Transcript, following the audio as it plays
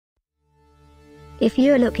If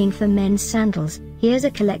you're looking for men's sandals, here's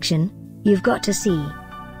a collection you've got to see.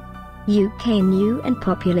 UK new and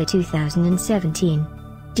popular 2017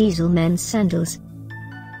 Diesel men's sandals.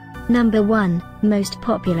 Number 1, most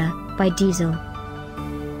popular, by Diesel.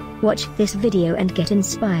 Watch this video and get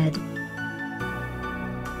inspired.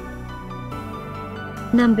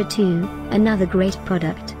 Number 2, another great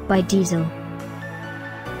product, by Diesel.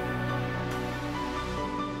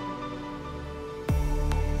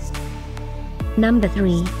 Number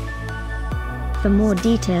 3. For more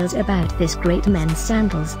details about this great men's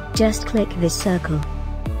sandals, just click this circle.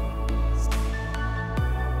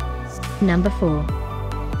 Number 4.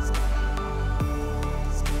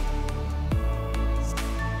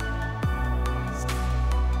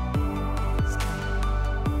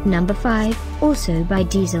 Number 5, also by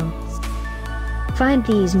Diesel. Find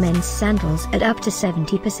these men's sandals at up to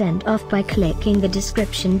 70% off by clicking the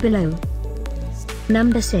description below.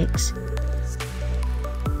 Number 6.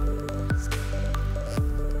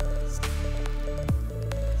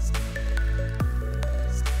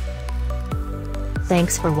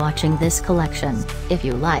 Thanks for watching this collection. If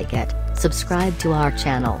you like it, subscribe to our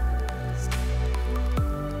channel.